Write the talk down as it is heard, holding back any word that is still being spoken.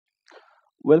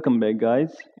Welcome back,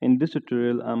 guys. In this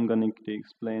tutorial I'm going to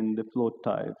explain the float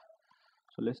type.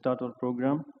 So let's start our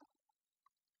program.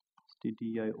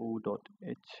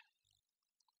 stdio.h.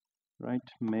 Right,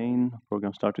 main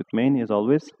program start with main as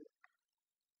always.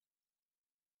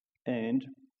 And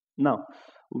now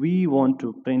we want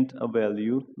to print a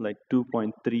value like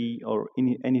 2.3 or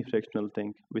any fractional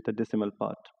thing with a decimal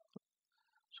part.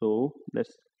 So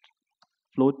let's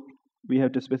float. We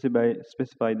have to specify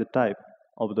the type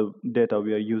of the data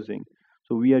we are using.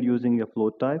 So we are using a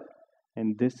float type,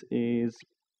 and this is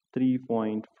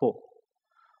 3.4.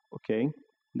 Okay,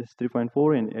 this is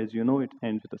 3.4, and as you know, it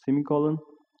ends with a semicolon.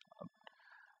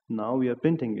 Now we are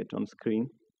printing it on screen.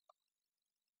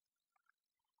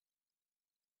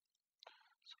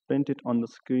 So print it on the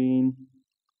screen.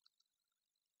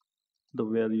 The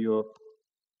value of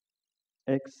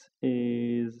x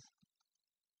is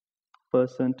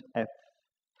 %f.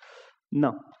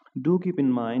 Now do keep in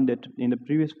mind that in the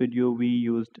previous video we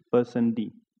used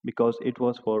 %d because it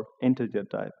was for integer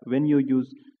type. When you use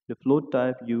the float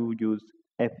type, you use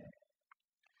f.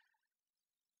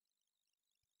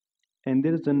 And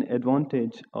there is an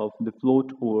advantage of the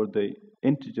float over the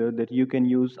integer, that you can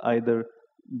use either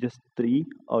just 3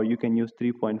 or you can use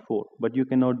 3.4, but you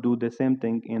cannot do the same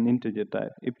thing in integer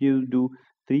type. If you do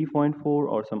 3.4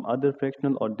 or some other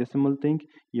fractional or decimal thing,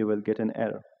 you will get an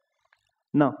error.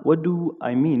 Now what do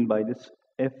I mean by this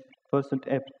f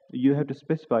 %f? You have to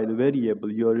specify the variable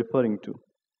you are referring to.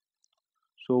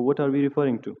 So what are we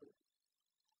referring to?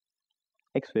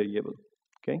 X variable.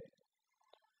 Okay,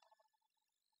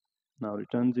 now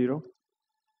return 0.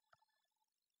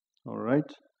 All right,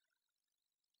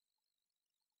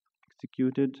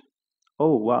 executed.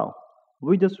 Oh wow,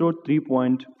 we just wrote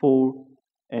 3.4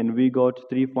 and we got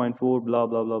 3.4 blah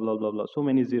blah blah blah blah blah, so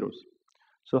many zeros.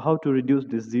 So how to reduce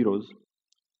these zeros?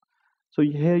 So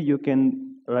here you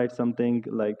can write something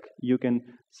like, you can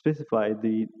specify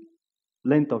the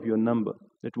length of your number,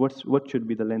 that what should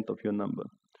be the length of your number.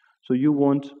 So you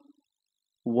want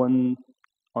 1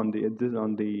 on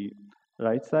the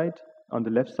right side, on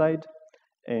the left side,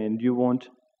 and you want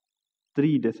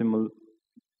 3 decimal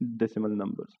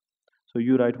numbers. So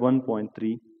you write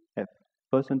 1.3f,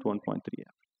 percent 1.3f.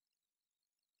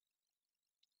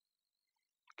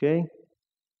 Okay,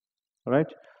 all right.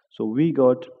 So we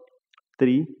got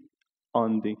 3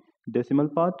 on the decimal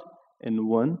part and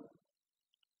 1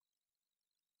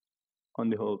 on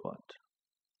the whole part.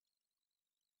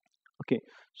 Okay,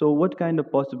 so what kind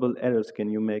of possible errors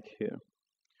can you make here?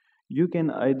 You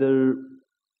can either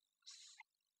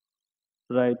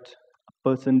write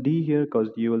 %d here, because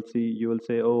you will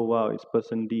say, oh wow, it's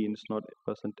 %d and it's not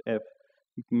 %f.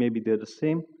 Maybe they're the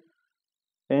same,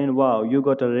 and wow, you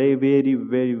got a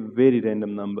very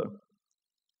random number.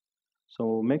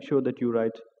 So make sure that you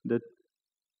write that,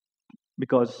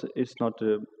 because it's not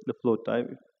the float type,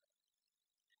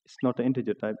 it's not an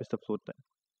integer type, it's the float type.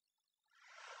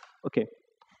 Okay,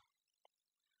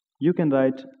 you can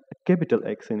write a capital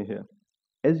X in here.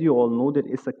 As you all know that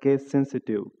it's a case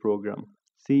sensitive program.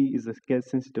 C is a case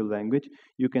sensitive language.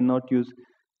 You cannot use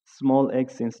small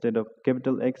x instead of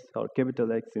capital X or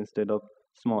capital X instead of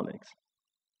small x.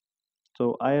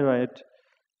 So I write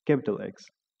capital X.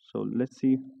 So let's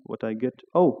see what I get.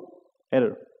 Oh,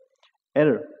 error.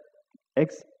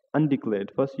 X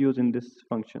undeclared, first used in this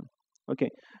function. Okay,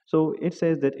 so it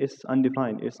says that it's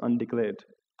undefined, it's undeclared.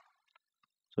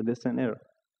 So this is an error.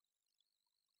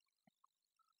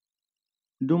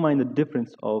 Do mind the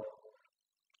difference of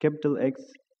capital X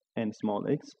and small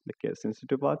x, the case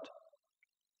sensitive part.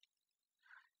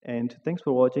 And thanks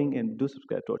for watching, and do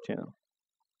subscribe to our channel.